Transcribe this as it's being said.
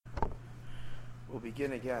We'll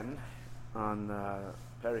begin again on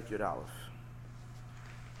Perek Yud Aleph.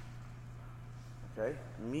 Okay?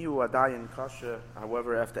 Miu Adayin Kasha,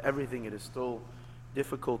 however, after everything, it is still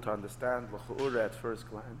difficult to understand L'chu'ura at first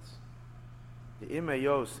glance. The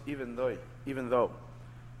Imeyos, even though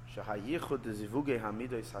Shahayichud Zivugei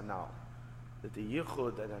Hamidois Hanal, that the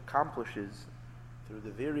Yichud that accomplishes through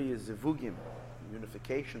the various Zivugim,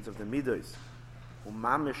 unifications of the Midois,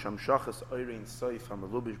 Umamish Hamshachas Oirein Soif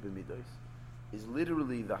Hamalubish B'Midois, is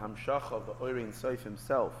literally the Hamshach of the Oirein Soif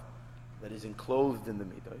himself that is enclosed in the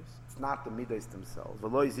Midois. It's not the Midois themselves.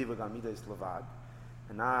 V'lo Yizivug HaMidois Levad,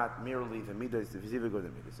 and not merely the Midois, the Yizivug of the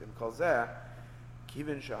Midois. In Kol Zeh,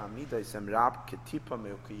 Kivin Sha'amidois Em Rab Ketipa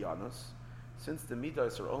Me'ukiyanos, since the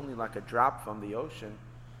Midois are only like a drop from the ocean,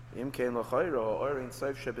 Imkein L'choiro, Oirein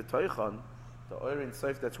Soif Shebetoichon, the Oirein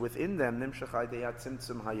Soif that's within them, Nimshach Haydeat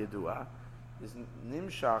Tzimtzum Hayedua, is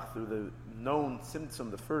Nimshach through the known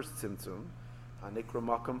Tzimtzum, the first Tzimtzum, Hanikra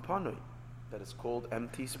Makam Panui, that is called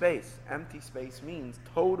empty space. Empty space means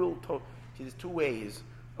total. See, there's two ways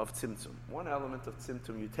of Tzimtzum. One element of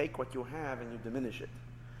Tzimtzum, you take what you have and you diminish it.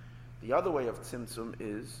 The other way of Tzimtzum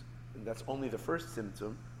is, and that's only the first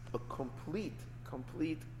Tzimtzum, a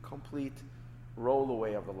complete roll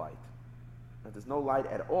away of the light. Now, there's no light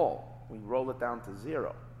at all. We roll it down to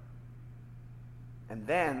zero. And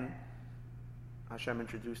then Hashem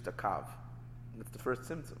introduced a kav. That's the first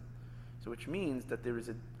Tzimtzum. So which means that there is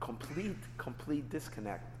a complete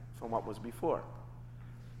disconnect from what was before.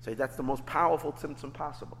 So that's the most powerful Tzimtzum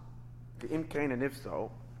possible. The imkain, and if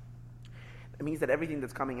so, it means that everything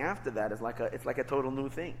that's coming after that is like a total new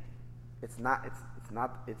thing. It's not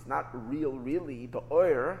really the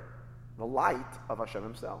oir, the light of Hashem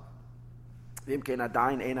himself. The imkain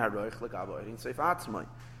adayin ein haroich legabo oirin seif atzmai.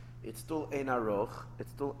 It's still ein haroch.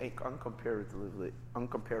 It's still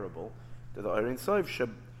uncomparable to the oirin seif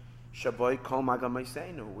shaboy kol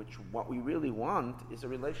magamaisenu, which what we really want is a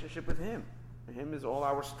relationship with Him. And Him is all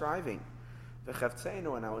our striving,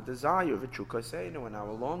 v'cheftzenu, and our desire, v'chukaseinu, and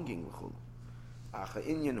our longing. Acha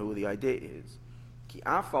inyan, the idea is ki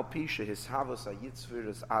afal pisha hishavos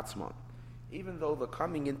hayitzviras atzman, even though the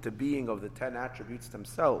coming into being of the 10 attributes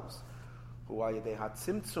themselves, who are they had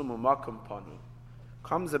tzimtzum u'makom pani,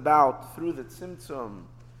 comes about through the tzimtzum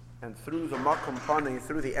and through the makom pani,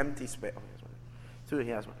 through the empty space. He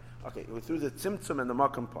has one. Okay, through the tzimtzum and the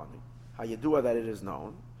makam pani, hayedua, that it is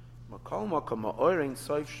known, makol makam ha'oirein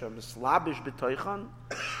soif shemislabish b'toichan,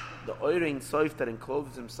 the oirein soif that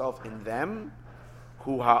encloses himself in them,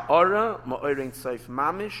 hu ha'ora ma'oirein soif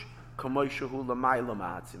mamish kamoy shehu l'mayla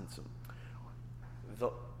ma'atzimtzum.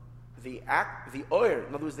 The oir,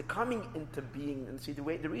 in other words, the coming into being, and see the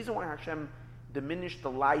reason why Hashem diminished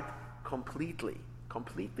the light completely,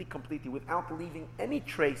 without leaving any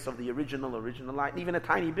trace of the original light, even a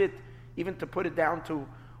tiny bit, even to put it down to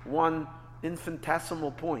one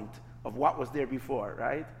infinitesimal point of what was there before,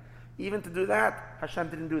 right? Even to do that, Hashem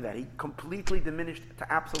didn't do that. He completely diminished to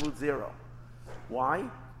absolute zero. Why?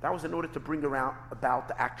 That was in order to bring about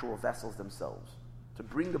the actual vessels themselves, to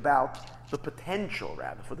bring about the potential,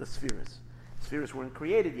 rather, for the spheres. Spheres weren't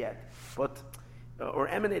created yet, or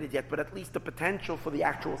emanated yet, but at least the potential for the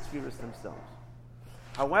actual spheres themselves.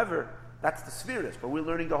 However, that's the spheres, but we're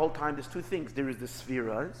learning the whole time there's two things. There is the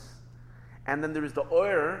spheres, and then there is the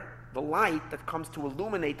oir, the light that comes to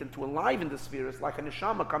illuminate and to enliven the spheres, like a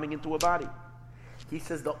neshama coming into a body. He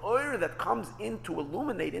says the oir that comes in to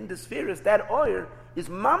illuminate in the spheres, that oir is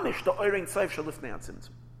mamish, the oir in seif shalifnei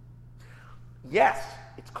atzimtzum. Yes,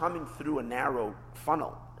 it's coming through a narrow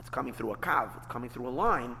funnel, it's coming through a kav, it's coming through a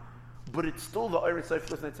line, but it's still the oir in seif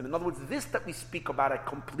shalifnei atzimtzum. In other words, this that we speak about, a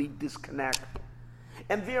complete disconnect.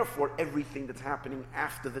 And therefore, everything that's happening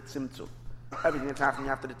after the tzimtzum,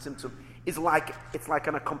 is like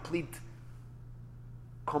on a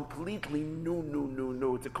completely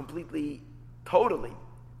new. It's a totally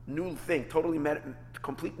new thing,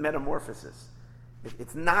 complete metamorphosis.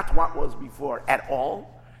 It's not what was before at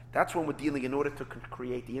all. That's when we're dealing in order to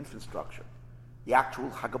create the infrastructure, the actual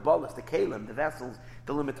hagabalas, the kalim, the vessels,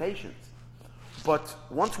 the limitations. But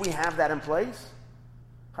once we have that in place,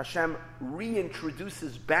 Hashem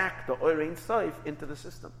reintroduces back the Oirein Soif into the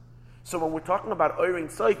system. So when we're talking about Oirein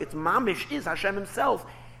Soif, it's mamish is Hashem himself,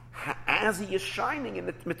 as he is shining in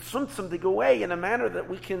the mitzumtzum dig away in a manner that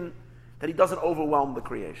he doesn't overwhelm the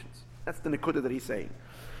creations. That's the nekuda that he's saying.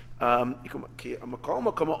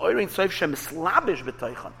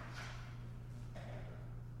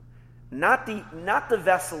 Not the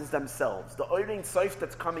vessels themselves, the Oirein Soif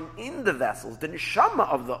that's coming in the vessels, the neshama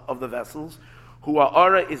of the vessels, who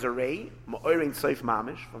Ara is a ray, Ma'oirin Seif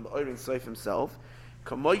Mamish, from the Oirin Seif himself,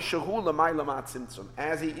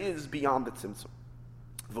 as he is beyond the Tzimtzum.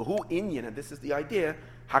 V'hu inyan, and this is the idea,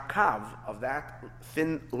 hakav, of that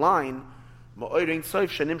thin line, ma'orein soif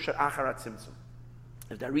shenimshar acharat tzimtzum.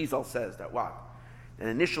 If the Arizal says that what? And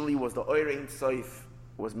initially was the oirein soif,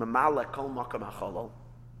 was mamala kol makam hachalal.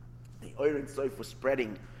 The oirein soif was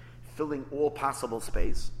spreading, filling all possible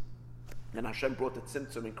space. Then Hashem brought the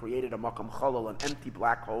tzimtzum and created a makam chalal, an empty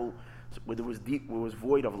black hole where there was deep, where it was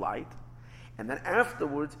void of light. And then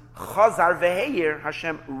afterwards, chazar veheir,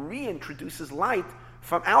 Hashem reintroduces light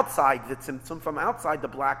from outside the tzimtzum, from outside the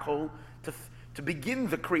black hole, to begin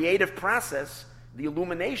the creative process, the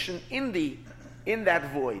illumination in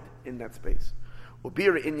that void, in that space.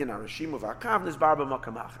 Ubira inyan arashim of akav nizbar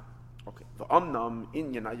b'makam acher. Okay. V'omnam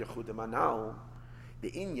inyan hayechudim anal,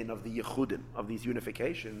 the inyan of the yechudim, of these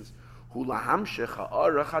unifications, hu lahamshech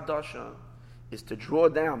ha'ara chadasha, is to draw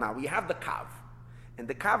down. Now we have the kav, and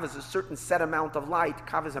the kav is a certain set amount of light.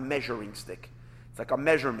 Kav is a measuring stick. It's like a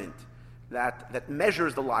measurement that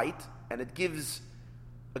measures the light, and it gives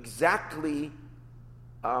exactly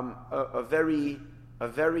a very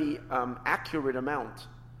accurate amount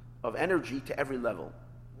of energy to every level.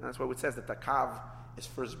 And that's why it says that the kav is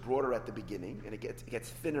first broader at the beginning, and it gets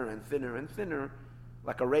thinner and thinner and thinner,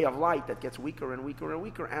 like a ray of light that gets weaker and weaker and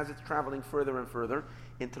weaker as it's traveling further and further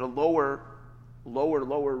into the lower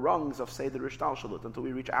rungs of Seder Ishtalshalut, until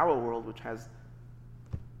we reach our world, which has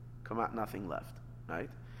come out nothing left, right?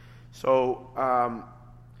 So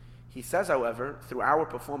he says, however, through our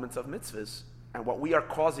performance of mitzvahs and what we are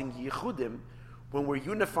causing yichudim, when we're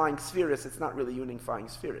unifying spheres, it's not really unifying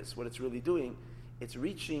spheres. What it's really doing, it's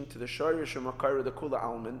reaching to the shorish makara the kula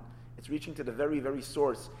alman. It's reaching to the very, very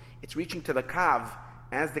source. It's reaching to the kav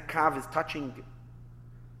as the kav is touching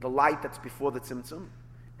the light that's before the tzimtzum,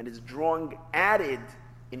 and is drawing added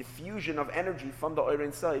infusion of energy from the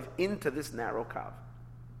oirein soif into this narrow kav,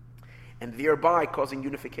 and thereby causing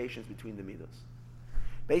unifications between the midos.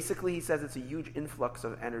 Basically, he says it's a huge influx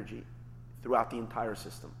of energy throughout the entire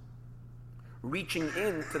system, reaching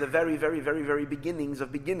into the very, very, very, very beginnings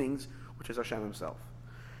of beginnings, which is Hashem Himself.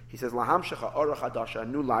 He says, "Laham shecha orach hadasha," a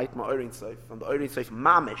new light, ma'orein soif, from the oirein soif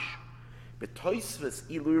mamish, betoisves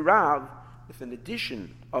ilui rav, with an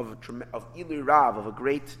addition of ilui rav, of a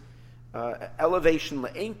great elevation,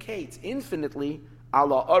 le'ein kates, infinitely,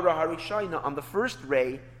 ala ora harishayna, on the first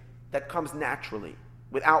ray that comes naturally,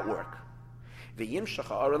 without work.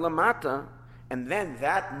 V'yimshacha ora lamata, and then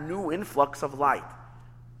that new influx of light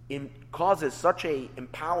causes such a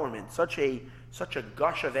empowerment, such a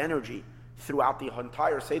gush of energy throughout the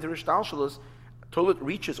entire Seder Ishtalshalos, till it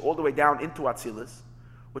reaches all the way down into Atzilus,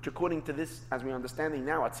 which according to this, as we're understanding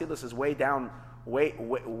now, Atzilus is way down, way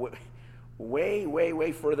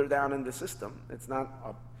further down in the system. It's not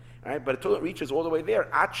up, right? But until it reaches all the way there,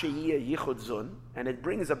 yichud zun, and it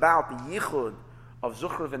brings about the yichud of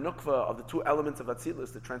Zuchra and Nukva, of the two elements of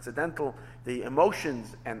Atzilus, the transcendental, the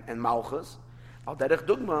emotions and Malchus, al derech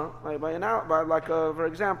dugma, for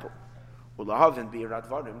example, ulahav and bi'ir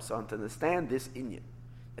advarim, so to understand this inyan.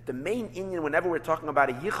 At the main inyan, whenever we're talking about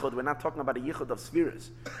a yichud, we're not talking about a yichud of spheres.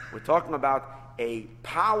 We're talking about a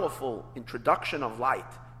powerful introduction of light,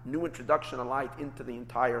 new introduction of light into the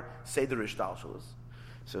entire Seder Ishtalshalos.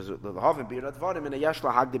 So ulahav and bi'ir advarim in a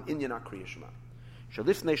yashla hagdim inyan akriya shema.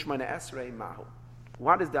 Shalifnei shmona esrei mahu.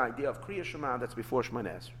 What is the idea of Kriya Shema that's before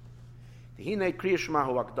Shemona Esrei? The Hinei Kriya Shema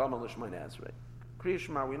hu Akdama l'Shemona Esrei. Kriya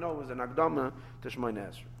Shema we know is an Akdama to Shemona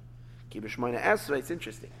Esrei. Ki b'Shemona Esrei, it's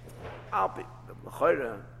interesting.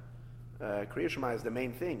 L'chayra, Kriya Shema is the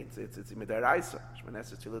main thing. It's Midaraisa. Shemona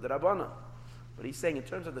Esrei is Tzilu D'Rabbanan. But he's saying in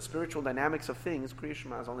terms of the spiritual dynamics of things, Kriya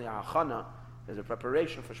Shema is only a hachana, there's a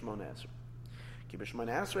preparation for Shemona Esrei. Ki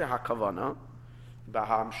b'Shemona Esrei hakavana,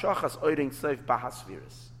 b'ha'amshachas oiring seif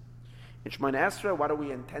b'hasviris. In Shemona Esrei, what are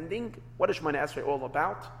we intending? What is Shemona Esrei all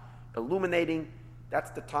about? Illuminating.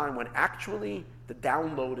 That's the time when actually the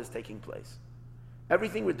download is taking place.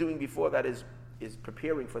 Everything we're doing before that is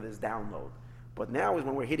preparing for this download. But now is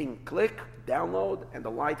when we're hitting click, download, and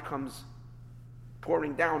the light comes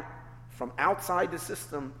pouring down from outside the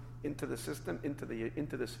system, into the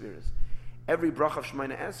spheres. Every brach of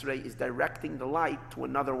Shemona Esrei is directing the light to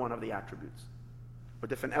another one of the attributes, or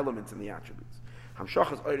different elements in the attributes. And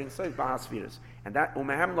that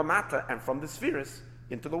umehem lamata, and from the spheres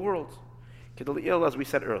into the worlds. As we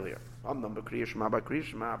said earlier, by the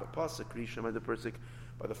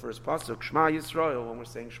first pasuk, Shema Yisrael, when we're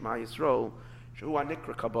saying Shema Yisrael,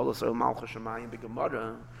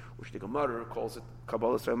 which the Gemara calls it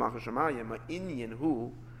Kabbalah Yisrael Malchus Shemayim, Inyan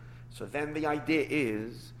Hu. So then the idea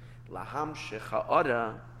is laham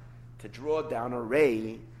shecha'ara, to draw down a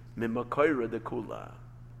ray mimakoira de kula.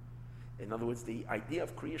 In other words, the idea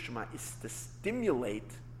of Kriya Shema is to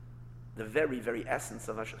stimulate the very, very essence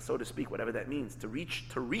of Hashem, so to speak, whatever that means, to reach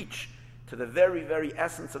to the very, very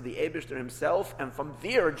essence of the Eibishter himself, and from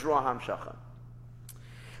there draw Hamshacha.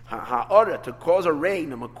 Ha'ara, to cause a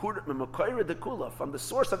rain, from the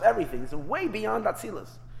source of everything, is way beyond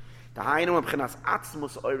Atzilus. From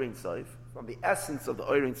the essence of the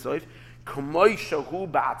Oirin Soif,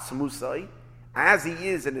 as he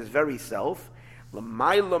is in his very self,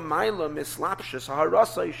 much,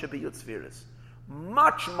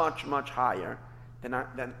 much, much higher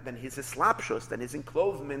than his islapshus, than his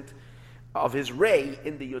enclosement of his ray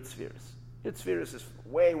in the Yutzviris. Yutzviris is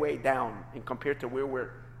way, way down in compared to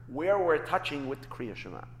where we're touching with Kriya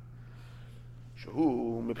Shema.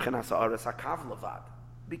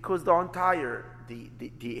 Because the entire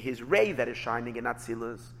his ray that is shining in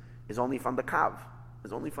Atzilus is only from the Kav,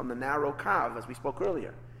 is only from the narrow Kav, as we spoke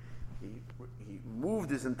earlier. He moved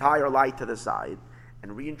his entire light to the side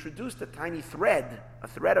and reintroduced a tiny thread, a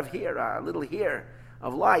thread of hair, a little hair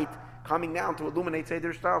of light coming down to illuminate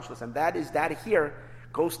Seder Shtalshlus. And that here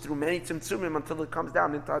goes through many tzimtzumim until it comes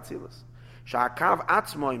down into Atzilus. Sha'akav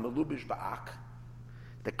atzmoi melubish ba'ak.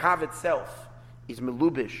 The Kav itself is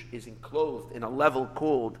melubish, is enclosed in a level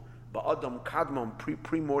called ba'adam kadmon,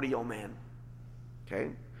 primordial man. Okay?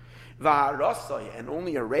 Va'arasai, and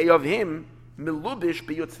only a ray of him, melubish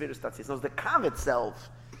b'yotzviris tatzis. So the Kav itself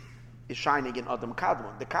is shining in Adam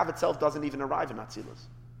Kadmon. The Kav itself doesn't even arrive in Atzilus.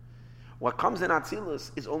 What comes in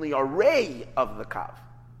Atzilus is only a ray of the Kav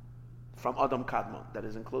from Adam Kadmon that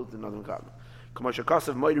is enclosed in Adam Kadmon.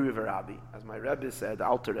 As my Rebbe said, the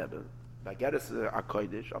Alter Rebbe, Bageres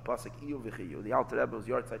HaKodesh, Apasik Iyu V'Chiyu, the Alter Rebbe, whose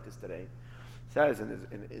yahrzeit is today, says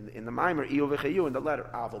in the Maimer, Iyu V'Chiyu, in the letter,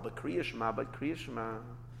 Aval, but Kriya Shema.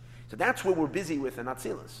 So that's what we're busy with in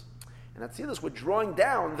Atzilus. In Atzilus, we're drawing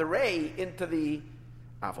down the ray into the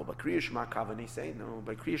Aval, but Kriya Shema Kavani say, no,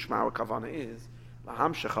 by Kriya Shema our Kavana is,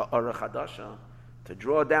 Lahamshecha Ara Chadasha, to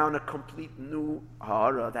draw down a complete new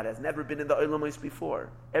ha'ara that has never been in the Olamais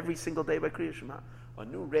before. Every single day by Kriya Shema. A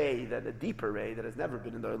new ray, a deeper ray that has never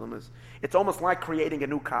been in the Olamais. It's almost like creating a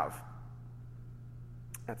new Kav.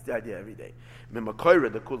 That's the idea every day.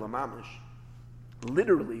 Mimakoira, the Kula Mamish,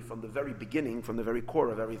 literally from the very beginning, from the very core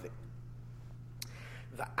of everything.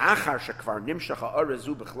 The Achar Shekvar Nimshach Ha'ara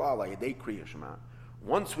Zu B'chlal Ayadei Kriya Shema.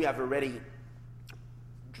 Once we have already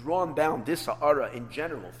drawn down this ha'ara in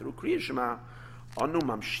general through Kriya Shema, Anu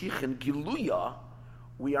mamshichin giluya,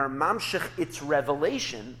 we are mamshich its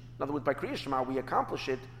revelation. In other words, by Kriya Shema we accomplish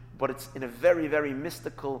it, but it's in a very, very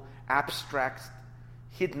mystical, abstract,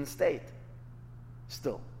 hidden state.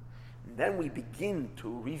 Still. And then we begin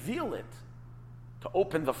to reveal it, to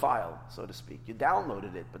open the file, so to speak. You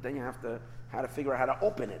downloaded it, but then you have to figure out how to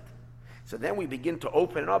open it. So then we begin to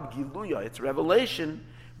open up giluya, its revelation,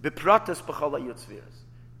 bipratas b'chala yutzviras,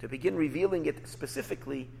 to begin revealing it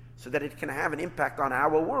specifically so that it can have an impact on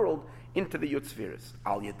our world into the Yutzviras.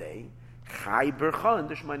 Al Yadei, Chai Bercha and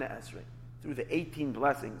the Shemona Esrei. Through the 18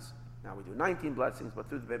 blessings, now we do 19 blessings, but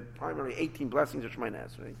through the primary 18 blessings of Shemona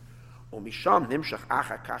Esrei, Umisham Nimshach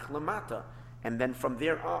Acha Kach Lamata, and then from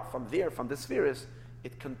the spheres,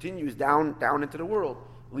 it continues down into the world.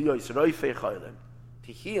 To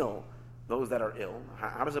heal those that are ill.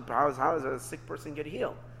 How does a sick person get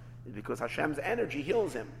healed? It's because Hashem's energy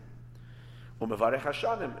heals him. And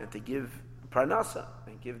to give parnasa,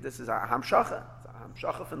 and give, this is a hamshacha. It's a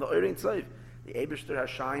hamshacha from the Oirin Soif. The Eibishter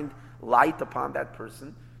has shined light upon that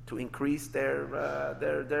person to increase their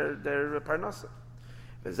parnasa.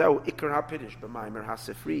 And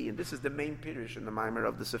this is the main pirish in the Maimer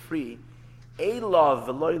of the Sefri. Elav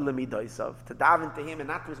v'loy lemidaisav, to daven to him and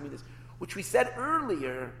not to his midas, which we said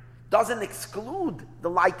earlier doesn't exclude the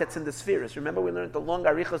light that's in the spheres. Remember we learned the long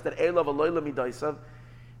arichos that Elav v'loy lemidaisav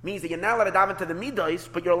means that you're not allowed to daven to the midas,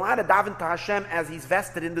 but you're allowed to daven to Hashem as he's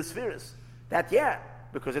vested in the spheres. That,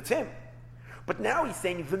 because it's him. But now he's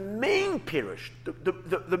saying the main pirush,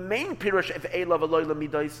 the main pirush of Elav v'loy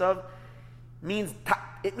lemidaisav means to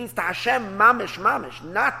Hashem mamish,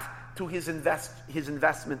 not to his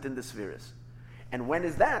investment in the spheres. And when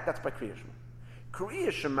is that? That's by Kriya Shema.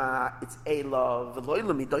 Kriya Shema, it's Elav v'loy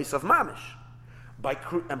lemidaisav mamish.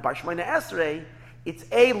 And by Shemona Esrei, it's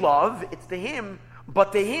Elav, it's to him,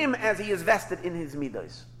 but to him as he is vested in his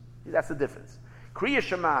midos. That's the difference. Kriya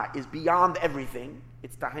Shema is beyond everything.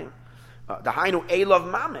 It's to him. The Hainu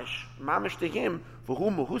Elav mamish to him,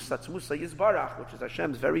 v'hu muhusatz musa yizbarach, which is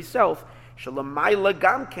Hashem's very self, shalamayla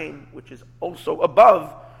gamkein, which is also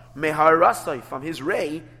above meharasai, from his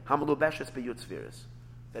ray, hamalubeshes beyutzviris,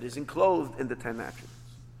 that is enclosed in the 10 attributes.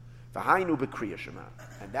 V'hainu b'Kriya Shema,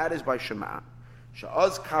 and that is by Shema.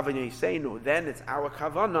 Sha'az kavana yiseinu, then it's our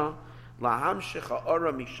kavana, lahamshich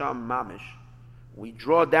ha'ara misham mamish, we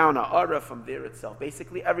draw down a ara from there itself.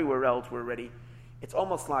 Basically, everywhere else we're already. It's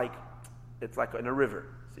almost like it's like in a river.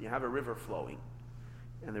 So you have a river flowing,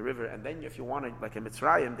 and the river, and then if you want to, like in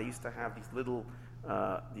Mitzrayim, they used to have these little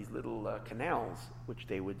canals, which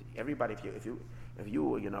they would everybody if you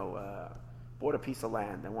bought a piece of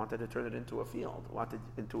land and wanted to turn it into a field, wanted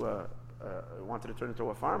to turn it into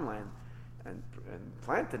a farmland, and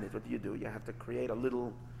plant in it. What do? You have to create a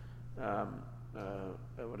little.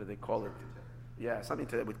 What do they call it? Yeah, something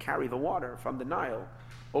that would carry the water from the Nile,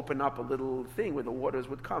 open up a little thing where the waters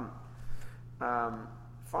would come.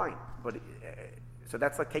 Fine, but so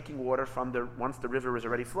that's like taking water from once the river is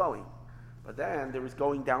already flowing, but then there is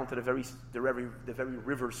going down to the very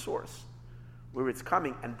river source, where it's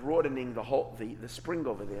coming and broadening the spring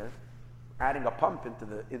over there, adding a pump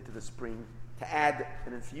into the spring to add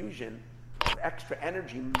an infusion of extra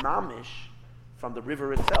energy, mamish, from the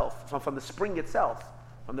river itself, from the spring itself,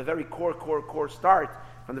 from the very core start,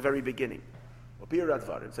 from the very beginning. So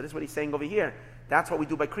this is what he's saying over here. That's what we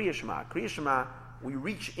do by Kriya Shema. Kriya Shema, we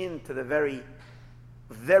reach into the very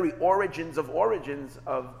origins of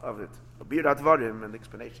it. And the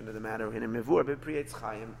explanation of the matter in Mevur b'Priyetz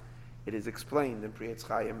Chaim, it is explained in Priyetz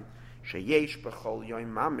Chaim, sheyesh b'chol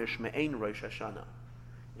yom mamish me'ein Rosh Hashanah.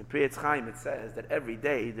 In Priyetz Chaim it says that every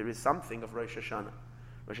day there is something of Rosh Hashanah.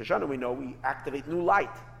 Rosh Hashanah, we know we activate new light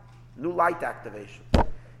activation.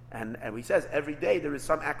 And he says every day there is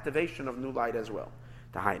some activation of new light as well.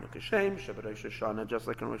 Tahainu Kashem, Shabbat Rosh Hashanah, just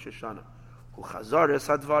like in Rosh Hashanah. Hu chazar es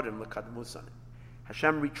hadvarim lekadmusan.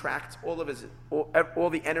 Hashem retracts all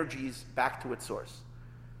the energies back to its source.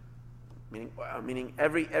 Meaning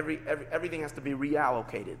everything has to be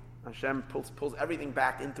reallocated. Hashem pulls everything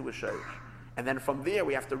back into a shayrish. And then from there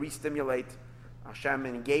we have to re-stimulate Hashem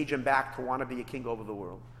and engage him back to want to be a king over the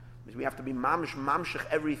world. Because we have to be mamshech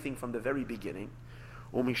everything from the very beginning.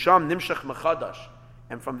 Umisham nimshach mechadash,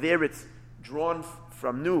 and from there it's drawn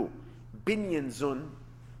from new. Binyan zun.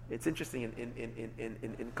 It's interesting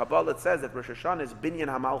in Kabbalah it says that Rosh Hashanah is binyan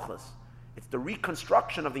hamalchus. It's the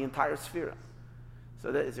reconstruction of the entire sphere.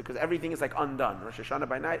 So that is because everything is like undone. Rosh Hashanah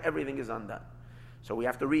by night, everything is undone. So we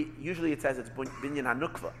have to usually it says it's binyan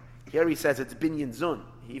hanukva. Here he says it's binyan zun.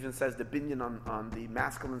 He even says the binyan on the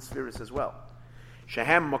masculine spheres as well.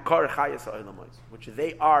 Shehem makar chayas ha'olamois, which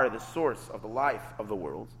they are the source of the life of the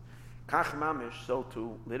world. Kach mamish, so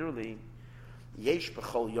too, literally, yesh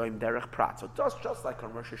b'chol yoim derech prat. So just like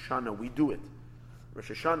on Rosh Hashanah we do it. Rosh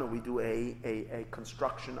Hashanah we do a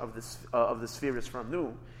construction of the spheres from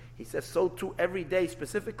new. He says so too every day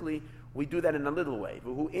specifically we do that in a little way.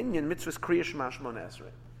 V'hu inyan mitzvahs kriya shema shmona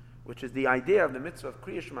esrei, which is the idea of the mitzvah of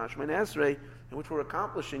kriya shema shmona esrei, in which we're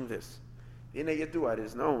accomplishing this. V'inei yedua, it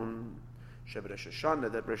is known. Shabbat Rosh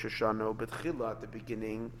Hashanah, that Rosh Hashanah, B'tchila, at the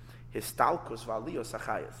beginning, Histalkus v'aliyos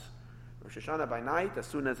achayas. Rosh Hashanah by night, as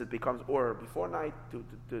soon as it becomes, or before night, to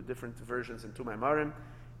different versions in Tumei Marim,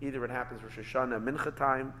 either it happens Rosh Hashanah mincha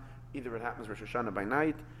time, either it happens Rosh Hashanah by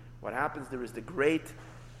night. What happens, there is the great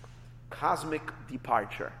cosmic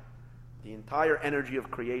departure. The entire energy of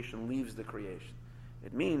creation leaves the creation.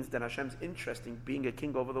 It means that Hashem's interest in being a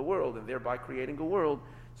king over the world, and thereby creating a world,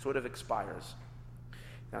 sort of expires.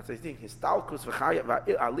 That's the thing. Histalkus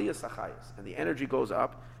v'aliyas achayas, and the energy goes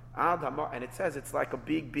up. And it says it's like a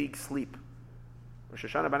big sleep. Rosh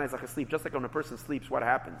Hashanah by night is like a sleep. Just like when a person sleeps, what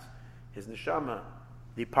happens? His neshama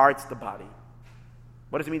departs the body.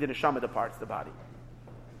 What does it mean the neshama departs the body?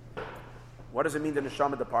 What does it mean the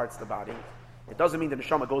neshama departs the body? It doesn't mean the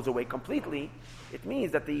neshama goes away completely. It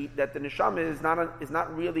means that the neshama is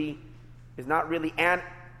not really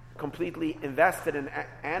completely invested in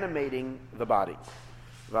animating the body.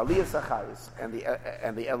 And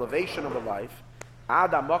the elevation of the life,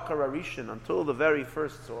 Adam Makar Arishin, until the very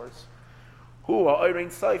first source, who are Oirein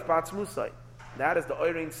Saif Batzmusai. That is the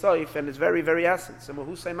Oirein Saif and its very, very essence. And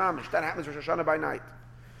Mahusay Mamish. That happens Rosh Hashanah by night.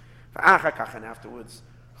 And afterwards,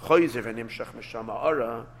 Choyzer v'nimshach mishama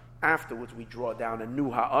ara. Afterwards, we draw down a new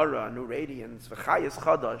ha'ara, a new radiance, v'chayas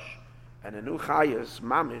chadash, and a new chayas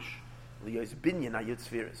mamish, liyos binyan ayut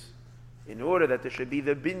spheres, in order that there should be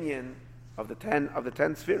the binyan of the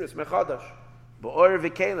 10 spheres, mechadash, ba'or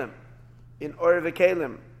v'kelim, in or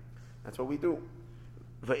v'kelim. That's what we do.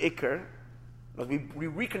 V'ikr, we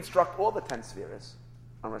reconstruct all the 10 spheres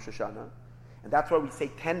on Rosh Hashanah, and that's why we say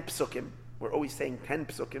 10 psukim. We're always saying 10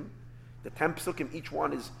 psukim. The 10 psukim, each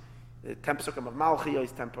one is the 10 psukim of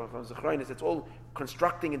Malchiyos, 10 psukim of Zechronis. It's all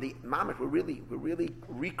constructing in the Mamach. We're really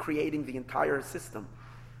recreating the entire system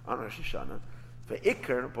on Rosh Hashanah.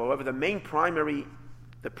 V'ikr, however, the main primary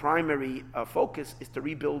focus is to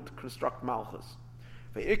construct Malchus.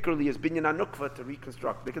 V'ikr li is binyan anukva, to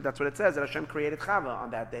reconstruct, because that's what it says that Hashem created Chava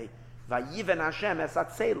on that day. Vayiven Hashem es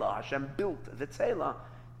atzela. Hashem built the tzela.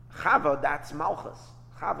 Chava, that's Malchus.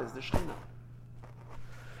 Chava is the Shechina.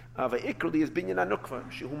 Va'ikli is binyan anukva.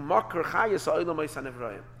 Shehu makar chayas ha'olam ha'is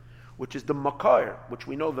hanevroim. Which is the makar, which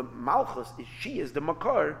we know the Malchus is, she is the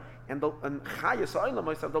makar, and chayas ha'olam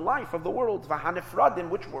ha'is of the life of the worlds. V'hanefradim,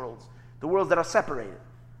 which worlds? The worlds that are separated.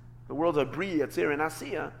 The worlds of Bria, Tzir, and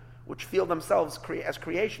Asiya, which feel themselves as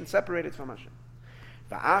creation separated from Hashem.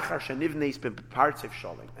 And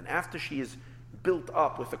after she is built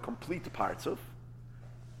up with a complete partzuf,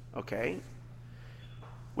 okay,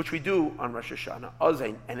 which we do on Rosh Hashanah,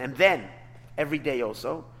 and then every day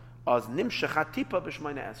also, in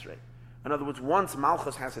other words, once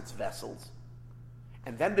Malchus has its vessels,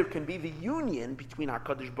 and then there can be the union between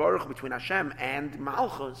HaKadosh Baruch, between Hashem and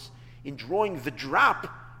Malchus, in drawing the drop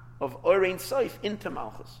of Orein Soif into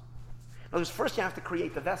Malchus. In other words, first you have to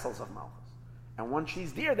create the vessels of Malchus. And once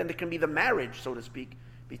she's there, then there can be the marriage, so to speak,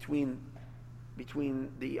 between the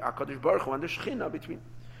HaKadosh Baruch Hu and the Shechina,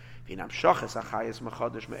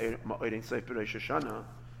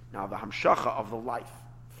 now the Hamshacha of the life,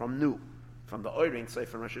 from the Orein Soif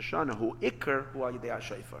from Rosh Hashanah, who Iker, who are Yidei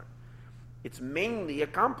HaShofar. It's mainly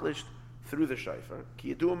accomplished through the shofar.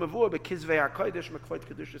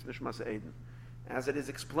 As it is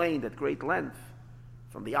explained at great length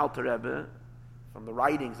from the Alter Rebbe, from the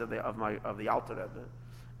writings of the Alter Rebbe,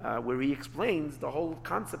 where he explains the whole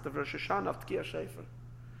concept of Rosh Hashanah of Tkiyah Shofar.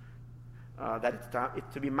 That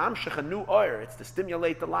it's to be mamshech a new oil, it's to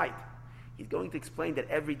stimulate the light. He's going to explain that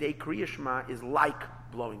everyday Kriya Shema is like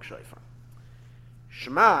blowing shofar.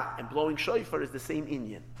 Shema and blowing shofar is the same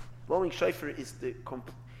inyan. Blowing shofar is the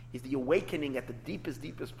awakening at the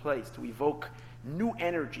deepest place to evoke new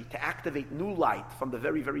energy, to activate new light from the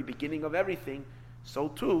very, very beginning of everything. So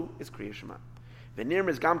too is Kriya Shema. The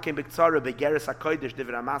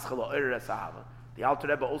Alter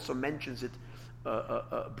Rebbe also mentions it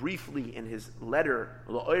briefly in his letter,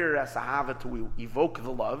 to evoke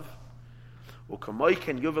the love.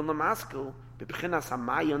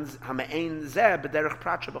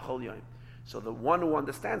 So the one who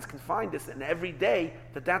understands can find this, and every day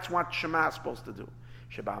that's what Shema is supposed to do.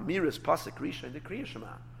 Sheba Amiris pasuk Rishon the Kriya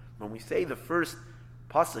Shema. When we say the first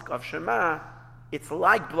pasuk of Shema, it's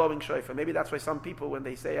like blowing shofar. Maybe that's why some people, when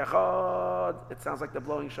they say Echad, it sounds like they're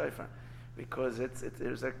blowing shofar, because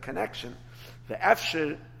there's a connection.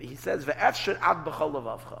 He says ve'efsher ad b'chol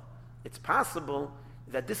levavcha. It's possible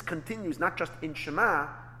that this continues not just in Shema,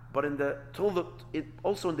 but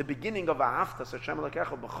also in the beginning of Ahavta, so Hashem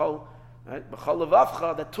Elokecha b'chol. Right? B'chol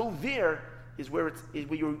levavcha, that till there is where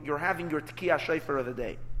you're having your Tkiyah Shofar of the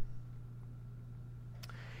day.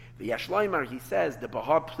 The Yashloimar, he says, the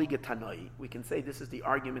Bahar Pliga Tanoi. We can say this is the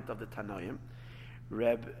argument of the Tanoim.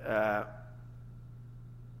 Reish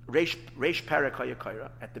Perek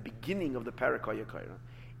HaYakaira, at the beginning of the Perek HaYakaira,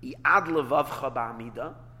 I'ad levavcha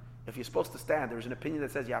ba'amida. If you're supposed to stand, there's an opinion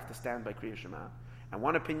that says you have to stand by Kriya Shema, and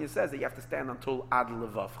one opinion says that you have to stand until Ad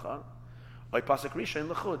levavcha, or pasuk Rishon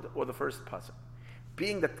lechud, or the first pasuk.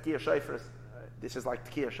 Being that Tkiyah Shofar, this is like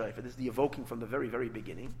Tkiyah Shofar, this is the evoking from the very, very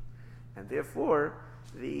beginning, and therefore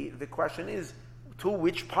the question is, to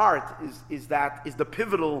which part is the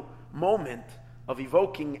pivotal moment of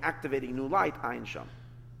evoking, activating new light, Ayin Sham.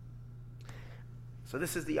 So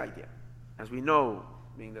this is the idea. As we know,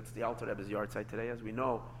 being that's the Alter Rebbe's yard site today, as we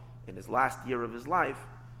know, in his last year of his life,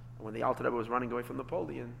 when the Alter Rebbe was running away from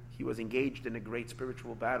Napoleon, he was engaged in a great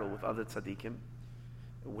spiritual battle with other tzaddikim.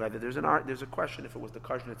 Whether there's a question if it was the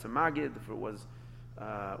Kashnitz Magid, if it was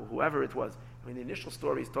whoever it was. I mean, the initial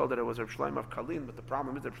story is told that it was Reb Shlomo of Kalin, but the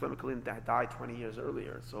problem is that Reb Shlomo of Kalin died 20 years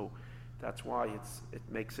earlier, so that's why it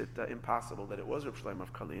makes it impossible that it was Reb Shlomo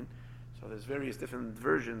of Kalin. So there's various different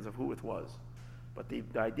versions of who it was. But the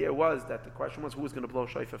idea was that the question was who was going to blow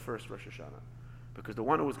shofar first, Rosh Hashanah, because the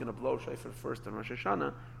one who was going to blow shofar first in Rosh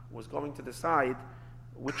Hashanah was going to decide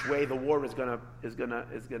which way the war is gonna if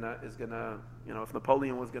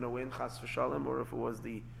Napoleon was going to win, Chas v'Shalom, or if it was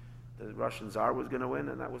the Russian Tsar was going to win,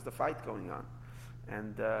 and that was the fight going on.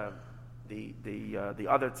 And the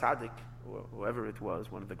other tzaddik, whoever it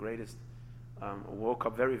was, one of the greatest, woke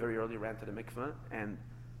up very, very early, ran to the mikveh, and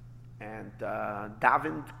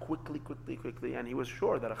davened quickly, and he was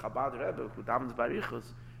sure that a Chabad Rebbe who davens barichus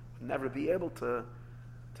would never be able to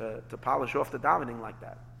polish off the davening like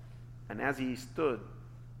that. And as he stood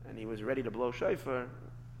and he was ready to blow shofar,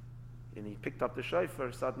 and he picked up the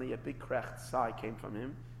shofar, suddenly a big krecht sigh came from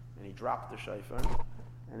him, and he dropped the shofar,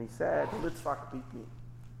 and he said, "The Litzvak beat me."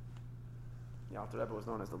 The Alter Rebbe was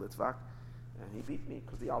known as the Litzvak, and he beat me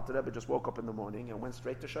because the Alter Rebbe just woke up in the morning and went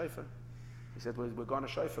straight to shofar. He said, we're going to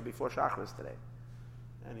shofar before Shachris today.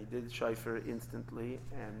 and he did shofar instantly,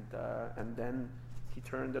 and then he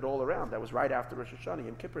turned it all around. That was right after Rosh Hashanah,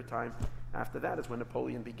 Yom Kippur time. After that is when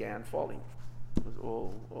Napoleon began falling. It was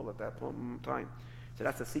all at that time. So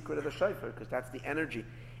that's the secret of the shofar, because that's the energy.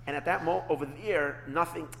 And at that moment, over there,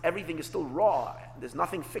 everything is still raw. There's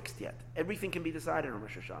nothing fixed yet. Everything can be decided on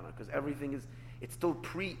Rosh Hashanah, because it's still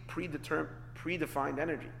predefined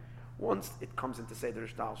energy. Once it comes into Seder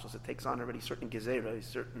Shtalshus, it takes on already certain gezeras,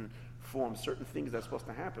 certain forms, certain things that are supposed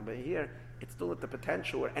to happen. But here, it's still at the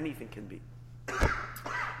potential where anything can be.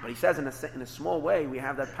 But he says in a small way, we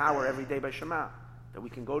have that power every day by Shema, that we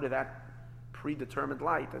can go to that predetermined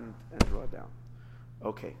light and draw it down.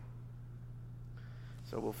 Okay.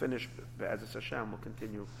 So we'll finish, as a Hashem, we'll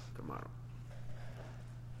continue tomorrow.